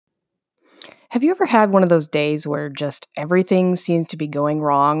Have you ever had one of those days where just everything seems to be going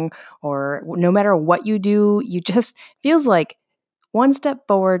wrong, or no matter what you do, you just feels like one step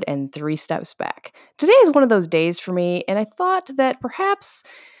forward and three steps back? Today is one of those days for me, and I thought that perhaps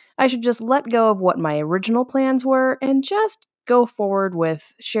I should just let go of what my original plans were and just go forward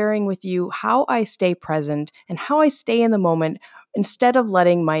with sharing with you how I stay present and how I stay in the moment instead of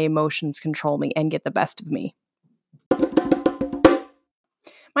letting my emotions control me and get the best of me.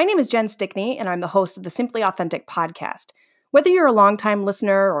 My name is Jen Stickney, and I'm the host of the Simply Authentic podcast. Whether you're a longtime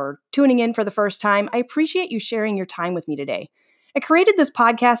listener or tuning in for the first time, I appreciate you sharing your time with me today. I created this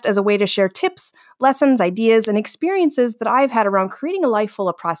podcast as a way to share tips, lessons, ideas, and experiences that I've had around creating a life full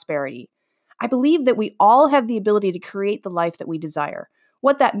of prosperity. I believe that we all have the ability to create the life that we desire.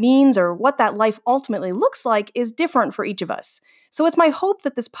 What that means or what that life ultimately looks like is different for each of us. So it's my hope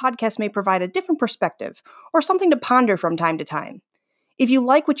that this podcast may provide a different perspective or something to ponder from time to time. If you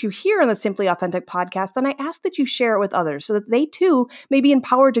like what you hear on the Simply Authentic podcast, then I ask that you share it with others so that they too may be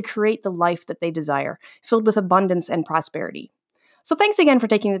empowered to create the life that they desire, filled with abundance and prosperity. So thanks again for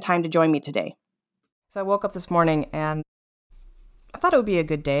taking the time to join me today. So I woke up this morning and I thought it would be a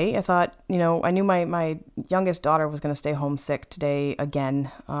good day. I thought, I knew my youngest daughter was going to stay home sick today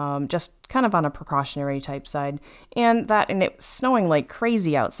again, just kind of on a precautionary type side. And it was snowing like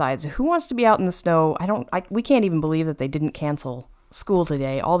crazy outside. So who wants to be out in the snow? We can't even believe that they didn't cancel school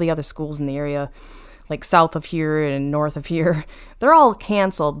today. All the other schools in the area, like south of here and north of here, they're all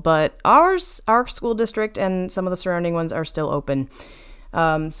canceled, but our school district and some of the surrounding ones are still open.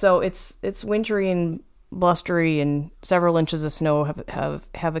 So it's wintry and blustery, and several inches of snow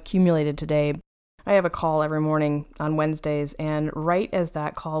have accumulated today. I have a call every morning on Wednesdays, and right as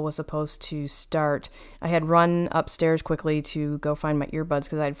that call was supposed to start, I had run upstairs quickly to go find my earbuds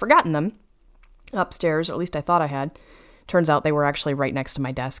because I'd forgotten them upstairs, or at least I thought I had. Turns out they were actually right next to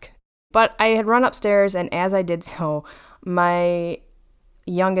my desk. But I had run upstairs, and as I did so, my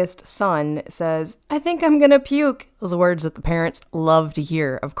youngest son says, "I think I'm gonna puke." Those are words that the parents love to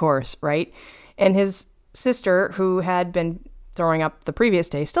hear, of course, right? And his sister, who had been throwing up the previous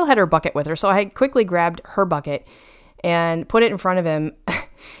day, still had her bucket with her, so I quickly grabbed her bucket and put it in front of him.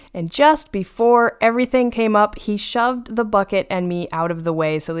 And just before everything came up, he shoved the bucket and me out of the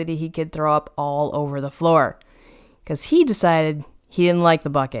way so that he could throw up all over the floor, because he decided he didn't like the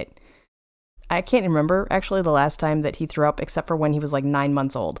bucket. I can't remember, actually, the last time that he threw up, except for when he was like 9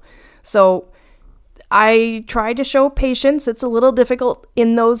 months old. So I try to show patience. It's a little difficult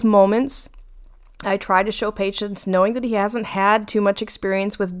in those moments. I try to show patience knowing that he hasn't had too much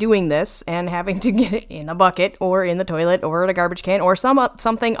experience with doing this and having to get it in a bucket or in the toilet or in a garbage can or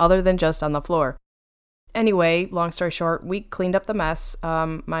something other than just on the floor. Anyway, long story short, we cleaned up the mess.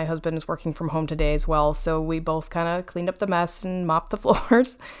 My husband is working from home today as well, so we both kind of cleaned up the mess and mopped the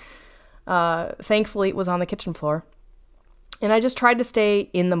floors. Thankfully, it was on the kitchen floor. And I just tried to stay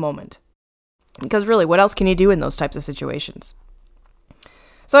in the moment. Because really, what else can you do in those types of situations?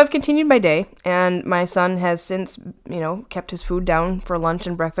 So I've continued my day, and my son has since, kept his food down for lunch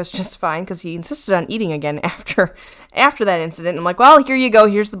and breakfast just fine, because he insisted on eating again after that incident. I'm like, well, here you go.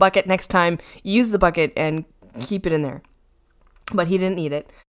 Here's the bucket. Next time, use the bucket and keep it in there. But he didn't eat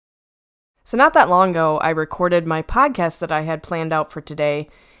it. So not that long ago, I recorded my podcast that I had planned out for today,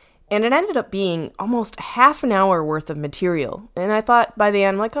 and it ended up being almost half an hour worth of material. And I thought by the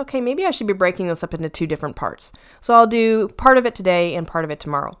end, like, okay, maybe I should be breaking this up into two different parts. So I'll do part of it today and part of it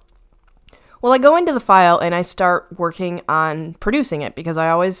tomorrow. Well, I go into the file and I start working on producing it, because I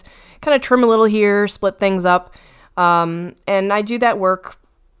always kind of trim a little here, split things up. And I do that work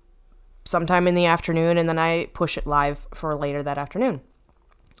sometime in the afternoon, and then I push it live for later that afternoon.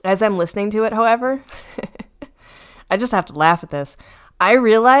 As I'm listening to it, however, I just have to laugh at this. I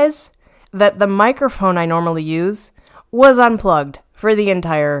realize that the microphone I normally use was unplugged for the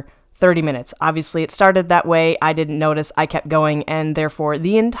entire 30 minutes. Obviously, it started that way. I didn't notice. I kept going, and therefore,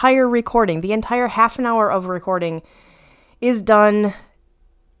 the entire recording, the entire half an hour of recording is done,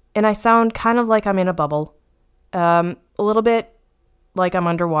 and I sound kind of like I'm in a bubble, a little bit like I'm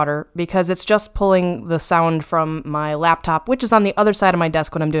underwater, because it's just pulling the sound from my laptop, which is on the other side of my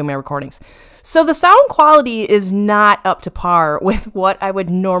desk when I'm doing my recordings. So the sound quality is not up to par with what I would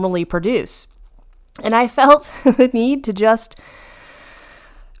normally produce. And I felt the need to just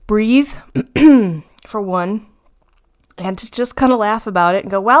breathe, for one, and to just kind of laugh about it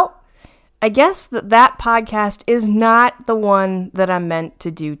and go, well, I guess that podcast is not the one that I'm meant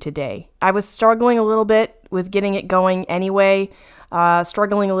to do today. I was struggling a little bit with getting it going anyway.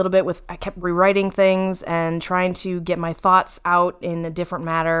 Struggling a little bit with, I kept rewriting things and trying to get my thoughts out in a different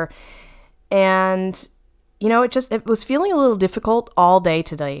manner. And it was feeling a little difficult all day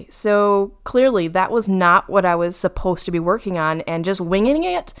today. So clearly that was not what I was supposed to be working on, and just winging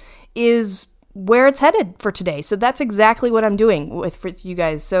it is where it's headed for today. So that's exactly what I'm doing for you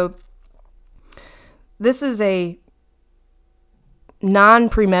guys. So this is a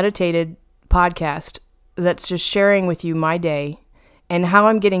non-premeditated podcast that's just sharing with you my day and how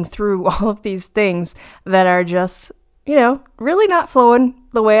I'm getting through all of these things that are just, really not flowing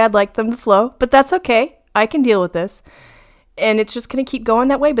the way I'd like them to flow, but that's okay. I can deal with this, and it's just going to keep going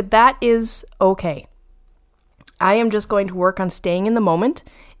that way, but that is okay. I am just going to work on staying in the moment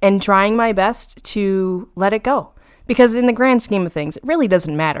and trying my best to let it go, because in the grand scheme of things, it really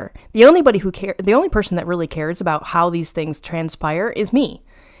doesn't matter. The only person that really cares about how these things transpire is me.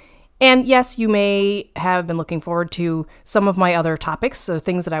 And yes, you may have been looking forward to some of my other topics, so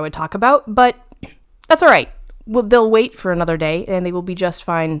things that I would talk about, but that's all right. Well, they'll wait for another day, and they will be just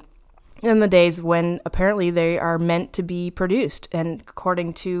fine in the days when apparently they are meant to be produced. And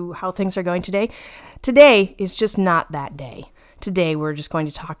according to how things are going today is just not that day. Today, we're just going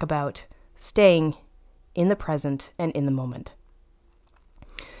to talk about staying in the present and in the moment.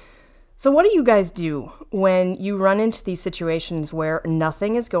 So what do you guys do when you run into these situations where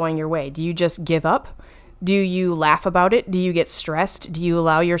nothing is going your way? Do you just give up? Do you laugh about it? Do you get stressed? Do you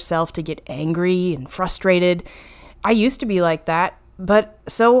allow yourself to get angry and frustrated? I used to be like that, but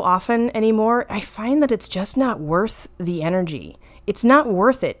so often anymore, I find that it's just not worth the energy. It's not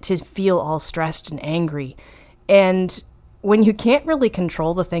worth it to feel all stressed and angry. And when you can't really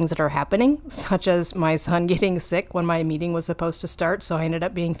control the things that are happening, such as my son getting sick when my meeting was supposed to start, so I ended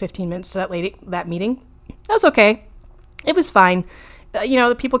up being 15 minutes to that meeting, that was okay. It was fine.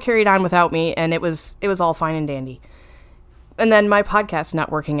 The people carried on without me, and it was all fine and dandy. And then my podcast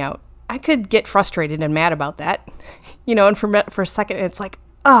not working out. I could get frustrated and mad about that, and for a second, it's like,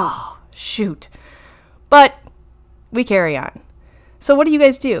 oh, shoot. But we carry on. So what do you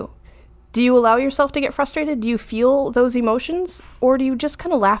guys do? Do you allow yourself to get frustrated? Do you feel those emotions? Or do you just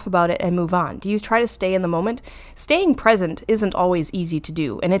kind of laugh about it and move on? Do you try to stay in the moment? Staying present isn't always easy to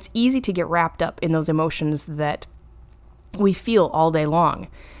do, and it's easy to get wrapped up in those emotions that we feel all day long.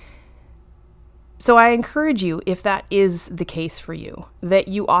 So I encourage you, if that is the case for you, that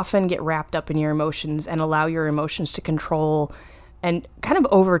you often get wrapped up in your emotions and allow your emotions to control and kind of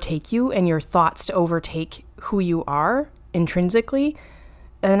overtake you, and your thoughts to overtake who you are intrinsically.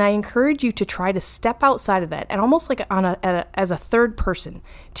 And I encourage you to try to step outside of that, and almost like as a third person,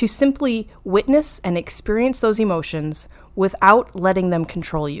 to simply witness and experience those emotions without letting them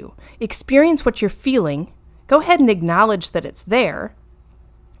control you. Experience what you're feeling. Go ahead and acknowledge that it's there,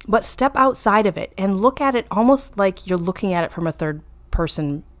 but step outside of it and look at it almost like you're looking at it from a third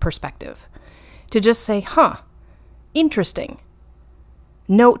person perspective. To just say, interesting.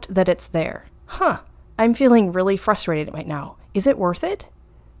 Note that it's there. I'm feeling really frustrated right now. Is it worth it?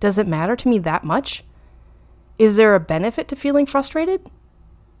 Does it matter to me that much? Is there a benefit to feeling frustrated?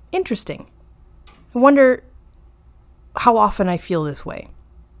 Interesting. I wonder how often I feel this way.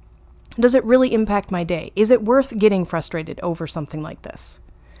 Does it really impact my day? Is it worth getting frustrated over something like this?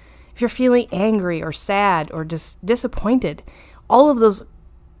 If you're feeling angry or sad or disappointed, all of those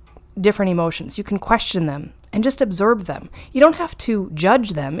different emotions, you can question them and just observe them. You don't have to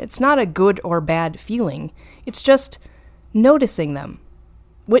judge them. It's not a good or bad feeling. It's just noticing them,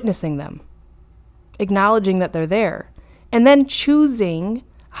 witnessing them, acknowledging that they're there, and then choosing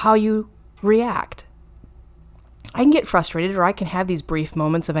how you react. I can get frustrated, or I can have these brief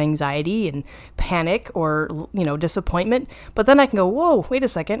moments of anxiety and panic or, disappointment, but then I can go, whoa, wait a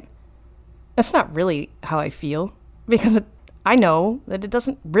second. That's not really how I feel, because I know that it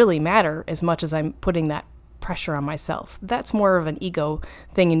doesn't really matter as much as I'm putting that pressure on myself. That's more of an ego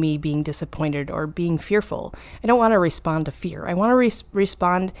thing in me, being disappointed or being fearful. I don't want to respond to fear. I want to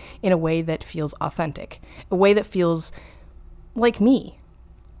respond in a way that feels authentic, a way that feels like me.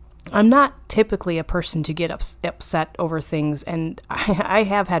 I'm not typically a person to get upset over things, and I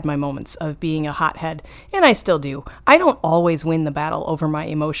have had my moments of being a hothead, and I still do. I don't always win the battle over my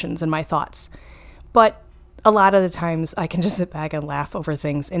emotions and my thoughts, but a lot of the times I can just sit back and laugh over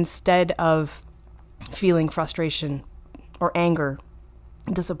things instead of feeling frustration or anger,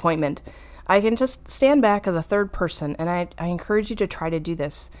 disappointment. I can just stand back as a third person, and I encourage you to try to do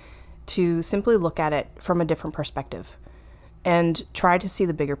this, to simply look at it from a different perspective and try to see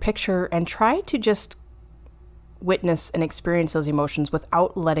the bigger picture and try to just witness and experience those emotions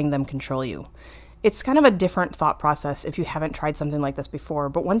without letting them control you. It's kind of a different thought process if you haven't tried something like this before,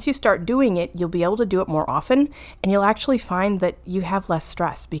 but once you start doing it, you'll be able to do it more often, and you'll actually find that you have less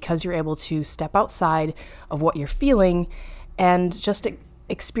stress because you're able to step outside of what you're feeling and just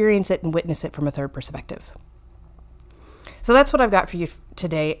experience it and witness it from a third perspective. So that's what I've got for you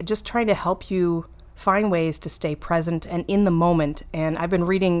today, just trying to help you find ways to stay present and in the moment. And I've been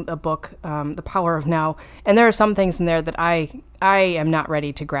reading a book, The Power of Now, and there are some things in there that I am not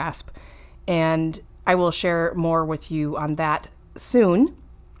ready to grasp. And I will share more with you on that soon,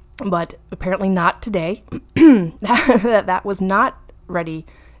 but apparently not today. That was not ready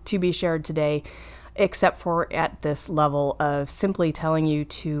to be shared today, except for at this level of simply telling you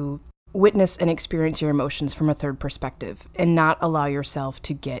to witness and experience your emotions from a third perspective and not allow yourself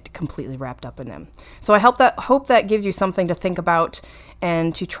to get completely wrapped up in them. So I hope that gives you something to think about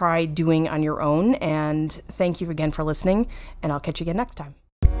and to try doing on your own. And thank you again for listening, and I'll catch you again next time.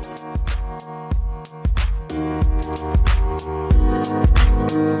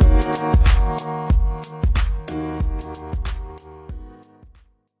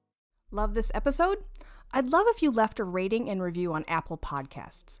 Love this episode? I'd love if you left a rating and review on Apple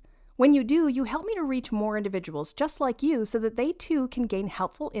Podcasts. When you do, you help me to reach more individuals just like you so that they too can gain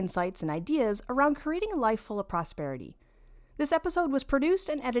helpful insights and ideas around creating a life full of prosperity. This episode was produced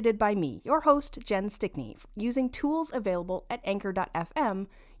and edited by me, your host, Jen Stickney, using tools available at Anchor.fm,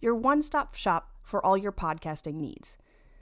 your one-stop shop for all your podcasting needs.